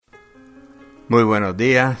Muy buenos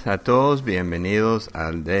días a todos, bienvenidos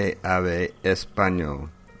al DAB Español.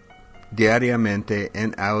 Diariamente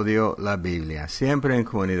en audio la Biblia, siempre en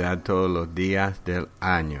comunidad todos los días del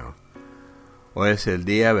año. Hoy es el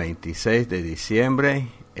día 26 de diciembre,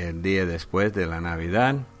 el día después de la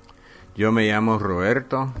Navidad. Yo me llamo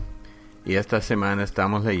Roberto y esta semana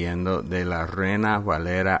estamos leyendo de la Reina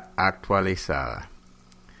Valera actualizada.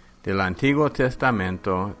 Del Antiguo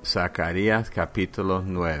Testamento, Zacarías capítulo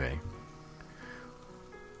 9.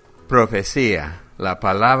 Profecía, la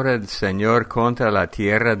palabra del Señor contra la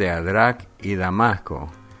tierra de Adrac y Damasco,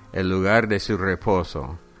 el lugar de su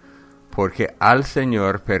reposo. Porque al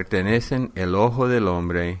Señor pertenecen el ojo del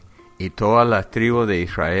hombre y todas las tribus de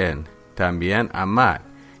Israel, también Amad,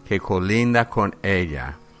 que colinda con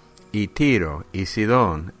ella, y Tiro y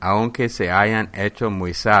Sidón, aunque se hayan hecho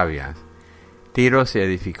muy sabias. Tiro se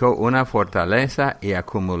edificó una fortaleza y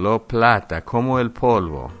acumuló plata como el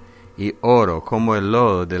polvo, y oro como el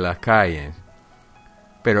lodo de las calles.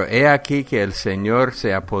 Pero he aquí que el Señor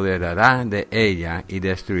se apoderará de ella y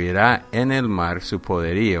destruirá en el mar su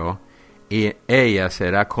poderío, y ella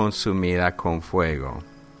será consumida con fuego.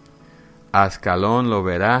 Ascalón lo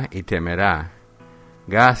verá y temerá.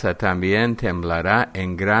 Gaza también temblará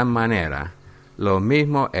en gran manera. Lo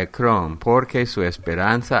mismo Ecrón, porque su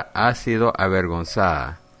esperanza ha sido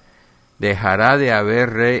avergonzada. Dejará de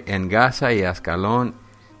haber rey en Gaza y Ascalón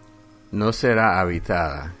no será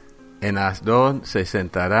habitada. En Asdod se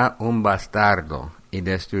sentará un bastardo, y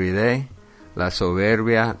destruiré la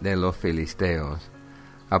soberbia de los filisteos.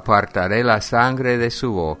 Apartaré la sangre de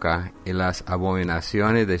su boca y las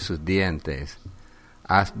abominaciones de sus dientes.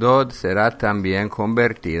 Asdod será también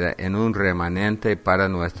convertida en un remanente para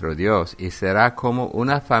nuestro Dios, y será como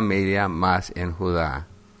una familia más en Judá.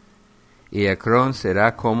 Y Ecrón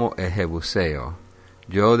será como el Jebuseo.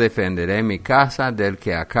 Yo defenderé mi casa del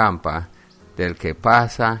que acampa, del que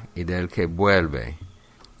pasa y del que vuelve.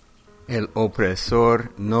 El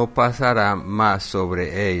opresor no pasará más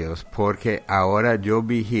sobre ellos, porque ahora yo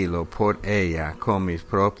vigilo por ella con mis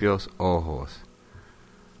propios ojos.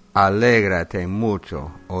 Alégrate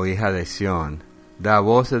mucho, oh hija de Sión, da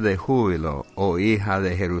voces de júbilo, oh hija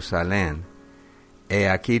de Jerusalén. He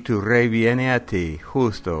aquí tu rey viene a ti,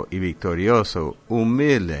 justo y victorioso,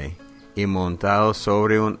 humilde, y montado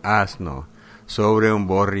sobre un asno, sobre un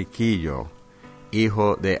borriquillo,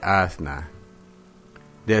 hijo de asna.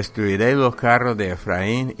 Destruiré los carros de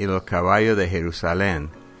Efraín y los caballos de Jerusalén.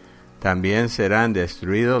 También serán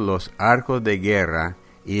destruidos los arcos de guerra,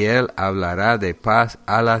 y él hablará de paz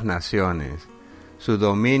a las naciones. Su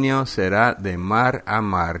dominio será de mar a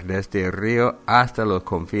mar, desde el río hasta los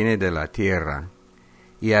confines de la tierra.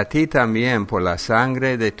 Y a ti también, por la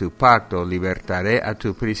sangre de tu pacto, libertaré a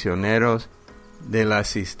tus prisioneros de la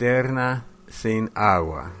cisterna sin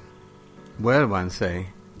agua.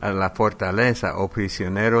 Vuélvanse a la fortaleza, oh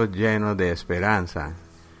prisioneros llenos de esperanza.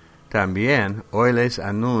 También hoy les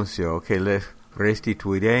anuncio que les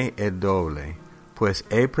restituiré el doble, pues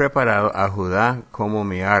he preparado a Judá como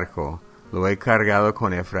mi arco, lo he cargado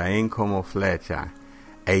con Efraín como flecha.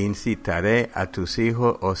 E incitaré a tus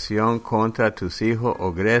hijos, oh Sión, contra tus hijos,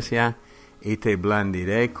 oh Grecia, y te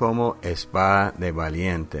blandiré como espada de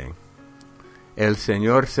valiente. El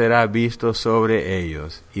Señor será visto sobre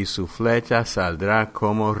ellos, y su flecha saldrá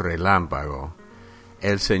como relámpago.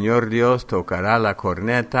 El Señor Dios tocará la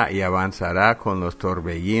corneta y avanzará con los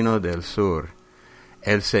torbellinos del sur.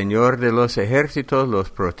 El Señor de los ejércitos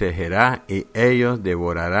los protegerá, y ellos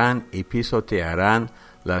devorarán y pisotearán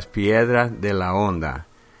las piedras de la honda.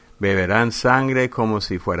 Beberán sangre como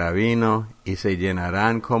si fuera vino, y se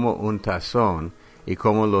llenarán como un tazón, y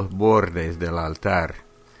como los bordes del altar.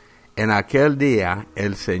 En aquel día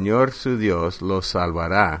el Señor su Dios los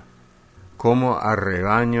salvará, como a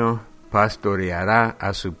rebaño pastoreará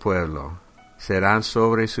a su pueblo. Serán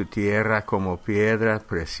sobre su tierra como piedras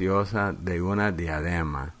preciosas de una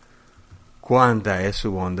diadema. Cuánta es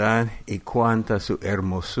su bondad y cuánta su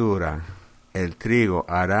hermosura. El trigo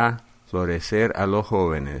hará florecer a los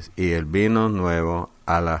jóvenes, y el vino nuevo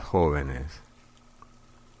a las jóvenes.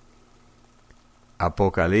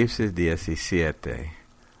 Apocalipsis 17.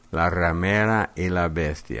 La ramera y la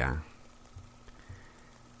bestia.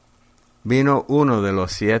 Vino uno de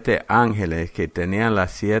los 7 ángeles que tenían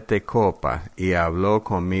las 7 copas, y habló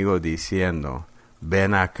conmigo diciendo: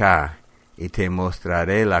 Ven acá, y te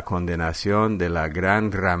mostraré la condenación de la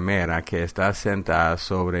gran ramera que está sentada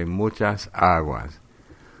sobre muchas aguas.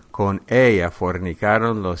 Con ella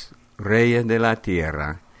fornicaron los reyes de la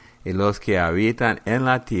tierra, y los que habitan en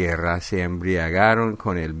la tierra se embriagaron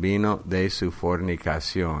con el vino de su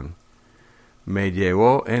fornicación. Me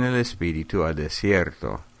llevó en el espíritu al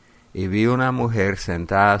desierto, y vi una mujer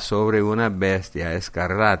sentada sobre una bestia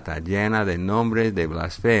escarlata llena de nombres de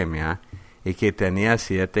blasfemia y que tenía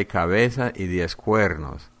 7 cabezas y 10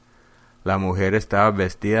 cuernos. La mujer estaba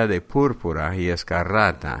vestida de púrpura y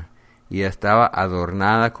escarlata, y estaba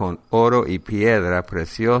adornada con oro y piedra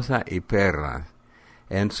preciosa y perlas.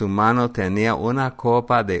 En su mano tenía una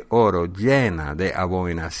copa de oro llena de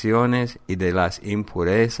abominaciones y de las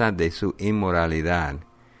impurezas de su inmoralidad.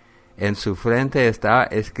 En su frente estaba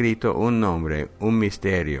escrito un nombre, un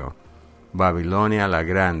misterio: Babilonia la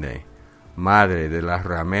Grande, madre de las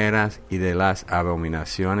rameras y de las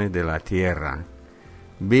abominaciones de la tierra.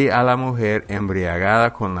 Vi a la mujer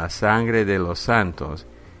embriagada con la sangre de los santos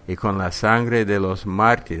y con la sangre de los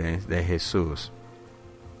mártires de Jesús.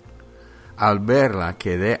 Al verla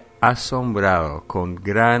quedé asombrado con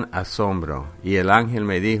gran asombro, y el ángel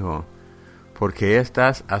me dijo: ¿por qué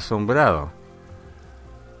estás asombrado?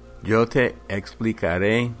 Yo te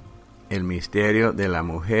explicaré el misterio de la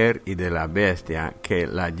mujer y de la bestia que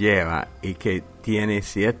la lleva y que tiene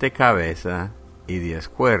 7 cabezas y 10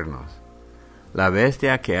 cuernos. La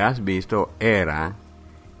bestia que has visto era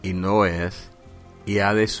y no es, y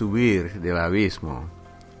ha de subir del abismo,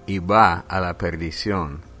 y va a la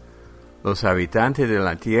perdición. Los habitantes de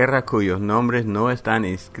la tierra cuyos nombres no están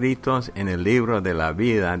inscritos en el libro de la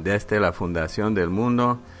vida desde la fundación del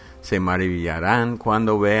mundo, se maravillarán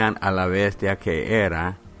cuando vean a la bestia que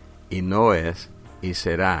era, y no es, y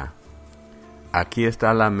será. Aquí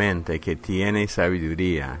está la mente que tiene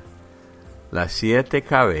sabiduría. Las 7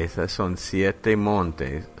 cabezas son 7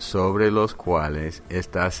 montes sobre los cuales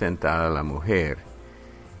está sentada la mujer,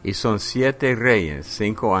 y son 7 reyes,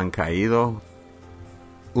 5 han caído,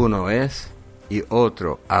 uno es, y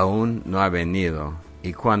otro aún no ha venido,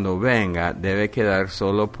 y cuando venga debe quedar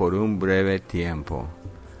solo por un breve tiempo.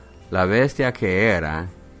 La bestia que era,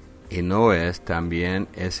 y no es, también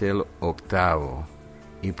es el 8º,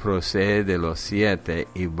 y procede de los 7,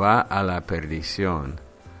 y va a la perdición.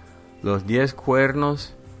 Los 10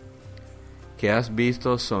 cuernos que has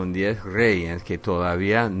visto son 10 reyes que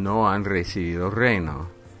todavía no han recibido reino,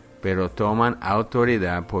 pero toman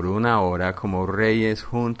autoridad por una hora como reyes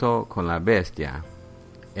junto con la bestia.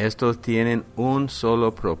 Estos tienen un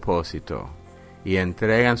solo propósito, y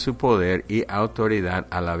entregan su poder y autoridad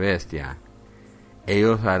a la bestia.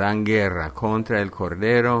 Ellos harán guerra contra el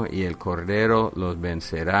Cordero, y el Cordero los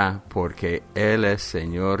vencerá, porque Él es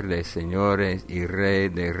Señor de señores y Rey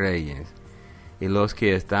de reyes, y los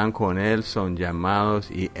que están con Él son llamados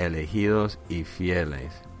y elegidos y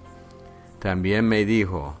fieles. También me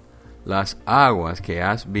dijo: las aguas que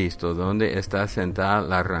has visto donde está sentada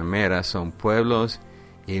la ramera son pueblos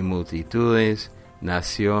y multitudes,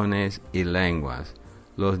 naciones y lenguas.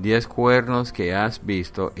 Los 10 cuernos que has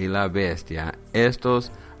visto y la bestia,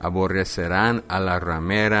 estos aborrecerán a la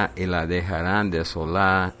ramera y la dejarán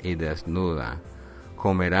desolada y desnuda.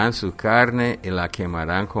 Comerán su carne y la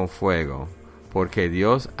quemarán con fuego, porque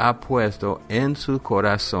Dios ha puesto en sus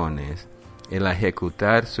corazones el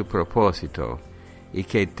ejecutar su propósito, y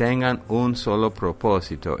que tengan un solo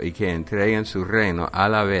propósito, y que entreguen su reino a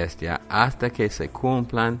la bestia hasta que se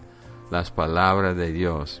cumplan las palabras de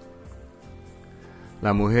Dios.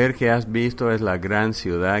 La mujer que has visto es la gran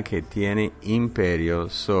ciudad que tiene imperio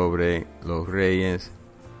sobre los reyes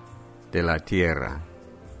de la tierra.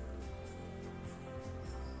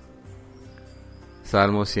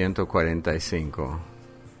 Salmo 145.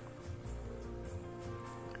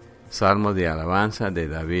 Salmo de alabanza de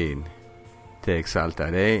David. Te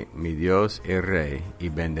exaltaré, mi Dios y Rey, y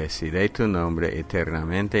bendeciré tu nombre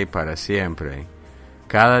eternamente y para siempre.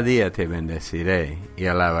 Cada día te bendeciré, y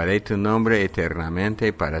alabaré tu nombre eternamente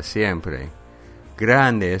y para siempre.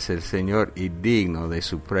 Grande es el Señor y digno de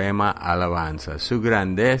suprema alabanza. Su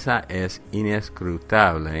grandeza es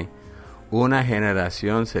inescrutable. Una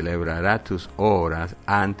generación celebrará tus obras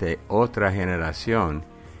ante otra generación,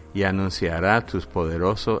 y anunciará tus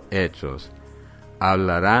poderosos hechos.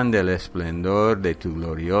 Hablarán del esplendor de tu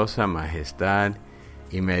gloriosa majestad,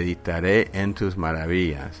 y meditaré en tus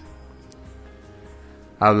maravillas.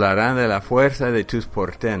 Hablarán de la fuerza de tus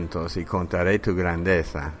portentos, y contaré tu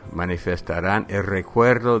grandeza. Manifestarán el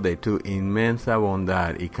recuerdo de tu inmensa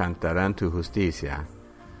bondad, y cantarán tu justicia.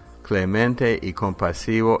 Clemente y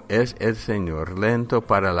compasivo es el Señor, lento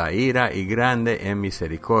para la ira y grande en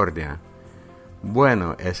misericordia.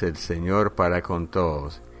 Bueno es el Señor para con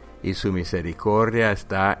todos, y su misericordia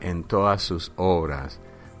está en todas sus obras.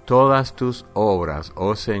 Todas tus obras,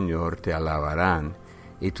 oh Señor, te alabarán,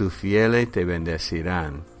 y tus fieles te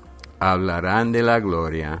bendecirán. Hablarán de la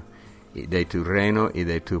gloria y de tu reino y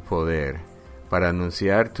de tu poder, para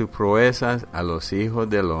anunciar tus proezas a los hijos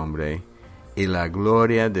del hombre, y la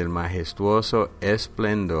gloria del majestuoso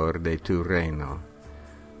esplendor de tu reino.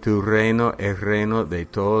 Tu reino es reino de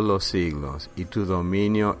todos los siglos, y tu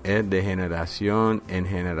dominio es de generación en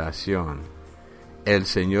generación. El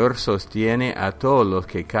Señor sostiene a todos los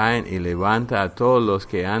que caen y levanta a todos los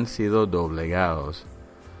que han sido doblegados.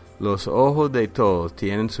 Los ojos de todos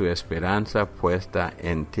tienen su esperanza puesta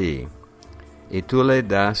en ti, y tú le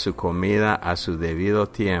das su comida a su debido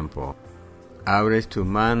tiempo. Abres tu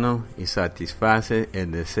mano y satisfaces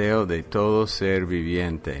el deseo de todo ser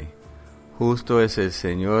viviente. Justo es el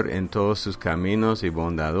Señor en todos sus caminos y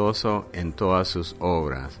bondadoso en todas sus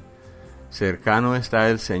obras. Cercano está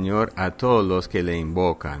el Señor a todos los que le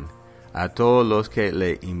invocan, a todos los que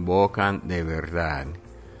le invocan de verdad.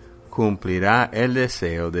 Cumplirá el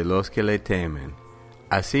deseo de los que le temen.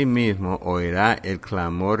 Asimismo oirá el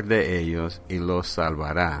clamor de ellos y los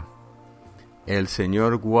salvará. El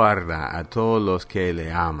Señor guarda a todos los que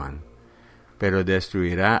le aman, pero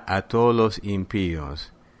destruirá a todos los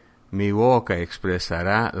impíos. Mi boca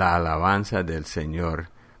expresará la alabanza del Señor.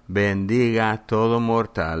 Bendiga todo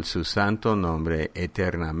mortal su santo nombre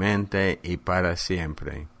eternamente y para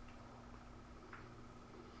siempre.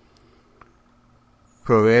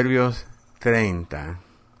 Proverbios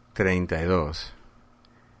 30:32.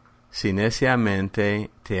 Si neciamente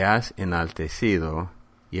te has enaltecido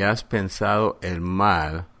y has pensado el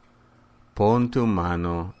mal, pon tu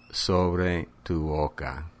mano sobre tu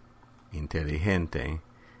boca. Inteligente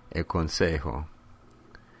el consejo.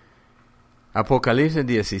 Apocalipsis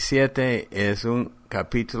 17 es un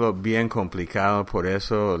capítulo bien complicado, por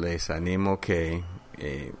eso les animo que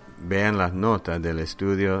vean las notas del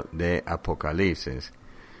estudio de Apocalipsis.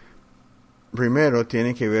 Primero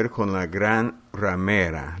tiene que ver con la gran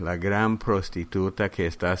ramera, la gran prostituta que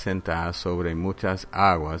está sentada sobre muchas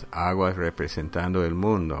aguas, aguas representando el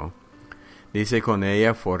mundo. Dice, con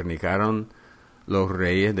ella fornicaron los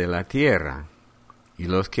reyes de la tierra, y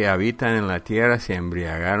los que habitan en la tierra se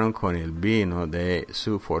embriagaron con el vino de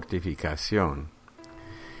su fortificación.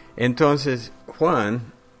 Entonces,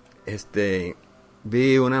 Juan,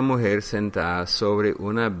 vi una mujer sentada sobre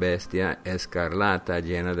una bestia escarlata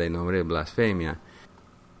llena de nombre de blasfemia.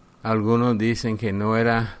 Algunos dicen que no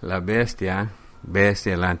era la bestia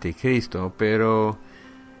el anticristo, pero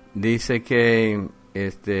dice que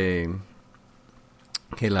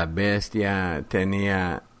la bestia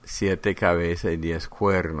tenía 7 cabezas y 10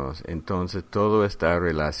 cuernos, entonces todo está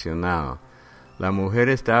relacionado. La mujer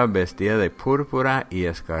estaba vestida de púrpura y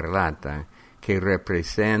escarlata, que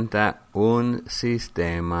representa un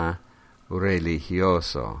sistema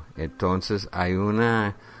religioso. Entonces hay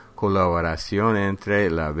una colaboración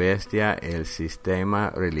entre la bestia y el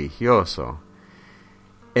sistema religioso.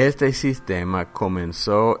 Este sistema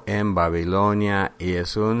comenzó en Babilonia y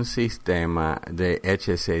es un sistema de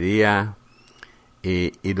hechicería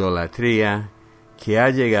y idolatría que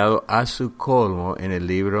ha llegado a su colmo en el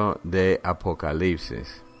libro de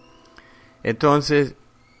Apocalipsis. Entonces,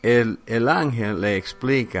 el ángel le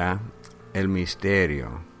explica el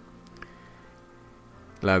misterio.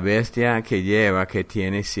 La bestia que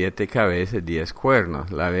tiene 7 cabezas, 10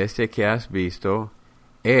 cuernos. La bestia que has visto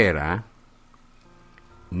era,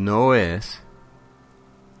 no es,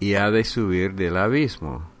 y ha de subir del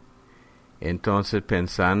abismo. Entonces,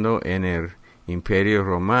 pensando en el Imperio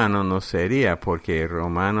Romano, no sería, porque el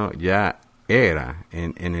romano ya era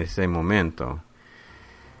en ese momento.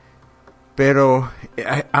 Pero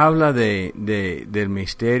habla del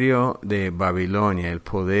misterio de Babilonia, el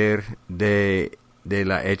poder de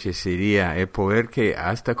la hechicería, el poder que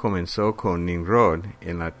hasta comenzó con Nimrod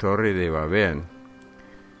en la Torre de Babel.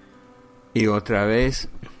 Y otra vez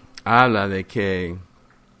habla de que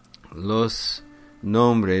los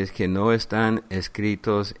nombres que no están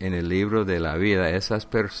escritos en el libro de la vida, esas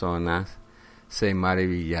personas se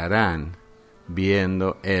maravillarán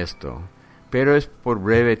viendo esto. Pero es por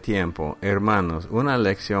breve tiempo, hermanos, una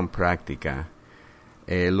lección práctica.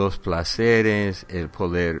 Los placeres, el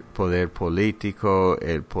poder político,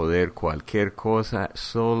 el poder cualquier cosa,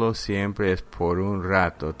 solo siempre es por un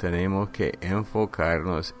rato. Tenemos que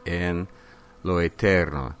enfocarnos en lo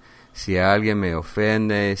eterno. Si alguien me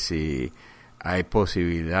ofende, si hay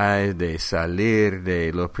posibilidades de salir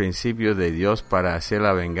de los principios de Dios para hacer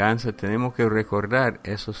la venganza, tenemos que recordar,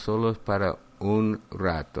 eso solo es para un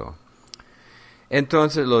rato.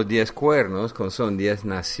 Entonces los 10 cuernos, son 10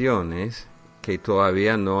 naciones que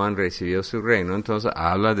todavía no han recibido su reino, entonces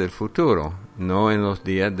habla del futuro, no en los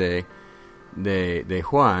días de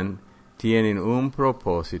Juan, tienen un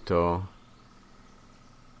propósito: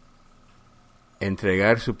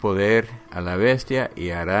 entregar su poder a la bestia y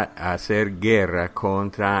hacer guerra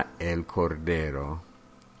contra el Cordero.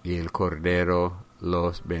 y el Cordero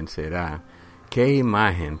los vencerá. ¡Qué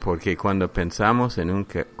imagen! Porque cuando pensamos en un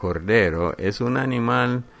cordero, es un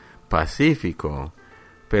animal pacífico,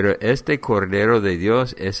 pero este Cordero de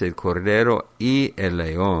Dios es el Cordero y el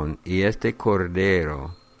león, y este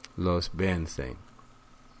Cordero los vence.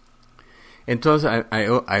 Entonces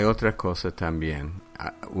hay otra cosa también.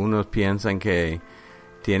 Unos piensan que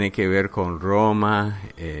tiene que ver con Roma,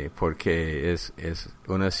 porque es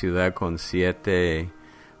una ciudad con 7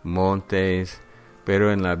 montes,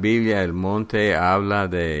 pero en la Biblia el monte habla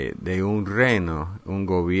de un reino, un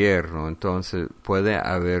gobierno. Entonces puede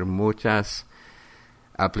haber muchas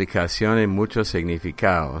aplicaciones, muchos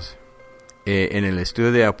significados. En el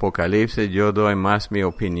estudio de Apocalipsis yo doy más mi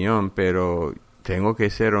opinión, pero tengo que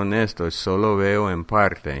ser honesto, solo veo en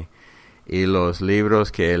parte. Y los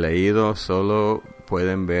libros que he leído solo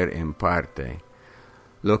pueden ver en parte.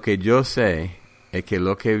 Lo que yo sé es que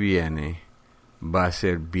lo que viene va a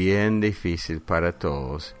ser bien difícil para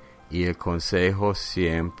todos, y el consejo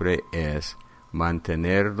siempre es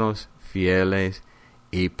mantenernos fieles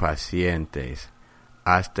y pacientes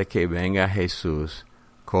hasta que venga Jesús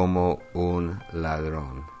como un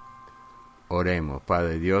ladrón. Oremos.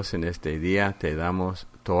 Padre Dios, en este día te damos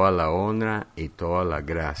toda la honra y toda la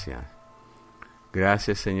gracia.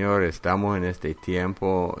 Gracias, Señor, estamos en este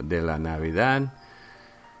tiempo de la Navidad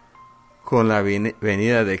con la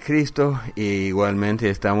venida de Cristo, y igualmente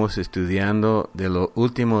estamos estudiando de los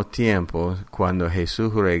últimos tiempos cuando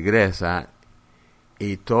Jesús regresa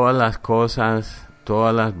y todas las cosas,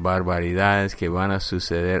 todas las barbaridades que van a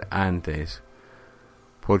suceder antes,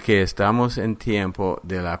 porque estamos en tiempo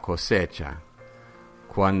de la cosecha,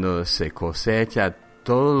 cuando se cosecha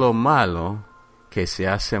todo lo malo que se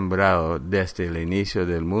ha sembrado desde el inicio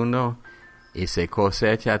del mundo, y se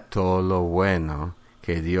cosecha todo lo bueno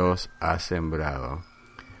que Dios ha sembrado.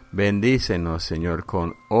 Bendícenos, Señor,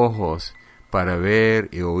 con ojos para ver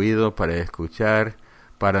y oídos para escuchar,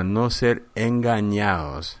 para no ser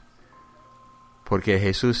engañados. Porque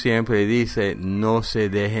Jesús siempre dice, no se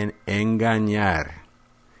dejen engañar.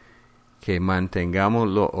 Que mantengamos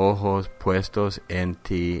los ojos puestos en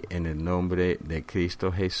ti, en el nombre de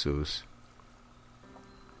Cristo Jesús.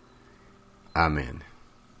 Amén.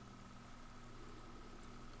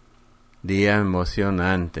 Días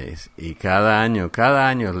emocionantes, y cada año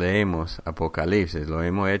leemos Apocalipsis. Lo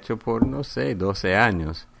hemos hecho por 12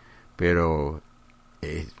 años, pero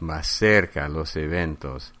es más cerca los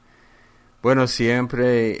eventos. Bueno,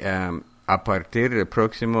 siempre a partir del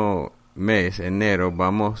próximo mes, enero,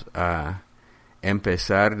 vamos a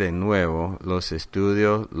empezar de nuevo los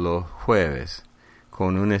estudios los jueves,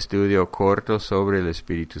 con un estudio corto sobre el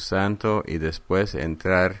Espíritu Santo, y después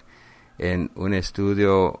entrar en un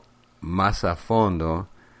estudio más a fondo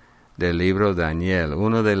del libro de Daniel,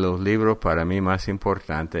 uno de los libros para mí más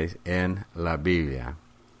importantes en la Biblia.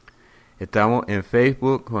 Estamos en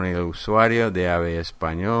Facebook con el usuario de AB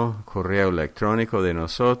Español, correo electrónico de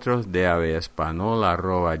nosotros de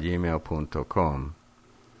abespanol@gmail.com.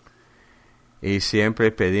 Y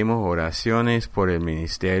siempre pedimos oraciones por el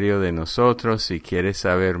ministerio de nosotros. Si quieres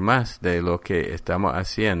saber más de lo que estamos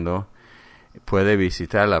haciendo, puede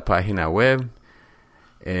visitar la página web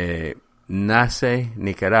Nace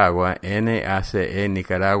Nicaragua,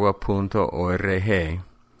 nacenicaragua.org,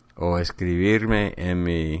 o escribirme en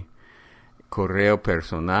mi correo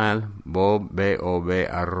personal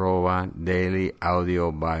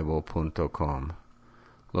bob@dailyaudiobible.com.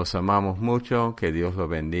 Los amamos mucho, que Dios los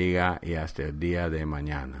bendiga, y hasta el día de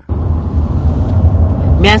mañana.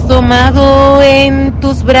 Me has tomado en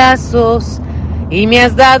tus brazos y me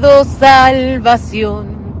has dado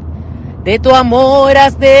salvación. De tu amor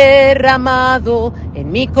has derramado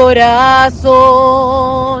en mi corazón.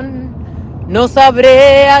 No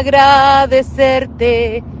sabré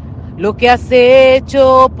agradecerte lo que has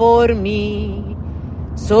hecho por mí.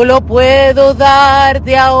 Solo puedo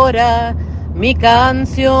darte ahora mi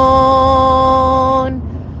canción.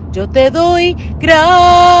 Yo te doy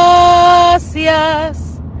gracias,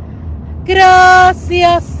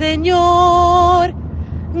 gracias Señor,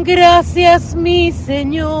 gracias mi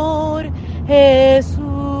Señor Jesús,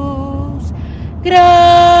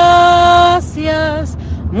 gracias,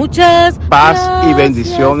 muchas paz gracias, y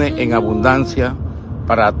bendiciones en abundancia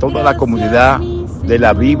para toda la comunidad de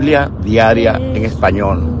la Biblia Diaria en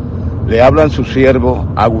Español. Le hablan su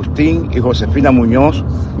siervo Agustín y Josefina Muñoz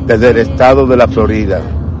desde el estado de la Florida.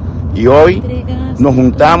 Y hoy nos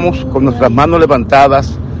juntamos con nuestras manos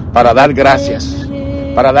levantadas para dar gracias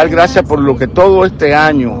por lo que todo este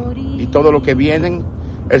año y todo lo que vienen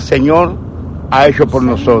el Señor ha hecho por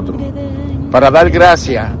nosotros. Para dar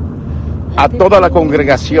gracias a toda la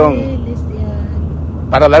congregación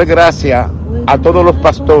para dar gracias a todos los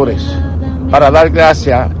pastores, para dar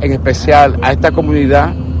gracias en especial a esta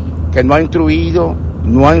comunidad que nos ha instruido,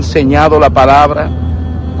 nos ha enseñado la palabra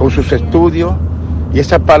con sus estudios, y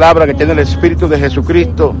esa palabra que tiene el Espíritu de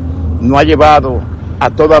Jesucristo nos ha llevado a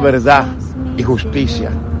toda verdad y justicia.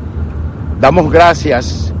 Damos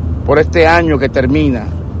gracias por este año que termina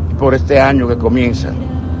y por este año que comienza.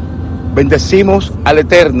 Bendecimos al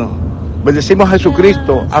Eterno, bendecimos a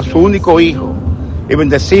Jesucristo, a su único Hijo, y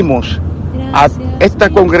bendecimos a esta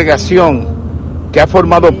congregación que ha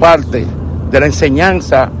formado parte de la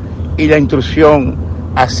enseñanza y la instrucción,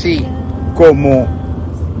 así como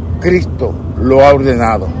Cristo lo ha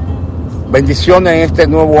ordenado. Bendiciones en este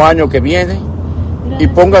nuevo año que viene, y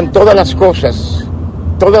pongan todas las cosas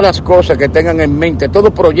que tengan en mente,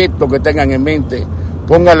 todo proyecto que tengan en mente,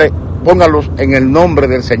 póngalos en el nombre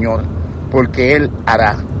del Señor, porque Él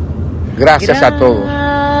hará. Gracias a todos.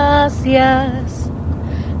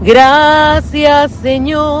 Gracias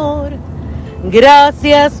Señor,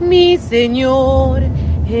 gracias mi Señor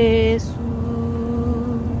Jesús.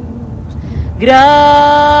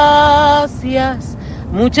 Gracias,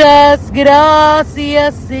 muchas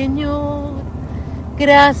gracias Señor,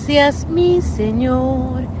 gracias mi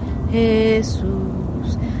Señor Jesús.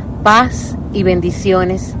 Paz y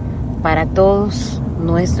bendiciones para todos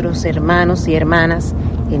nuestros hermanos y hermanas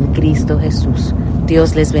en Cristo Jesús.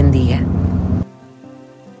 Dios les bendiga.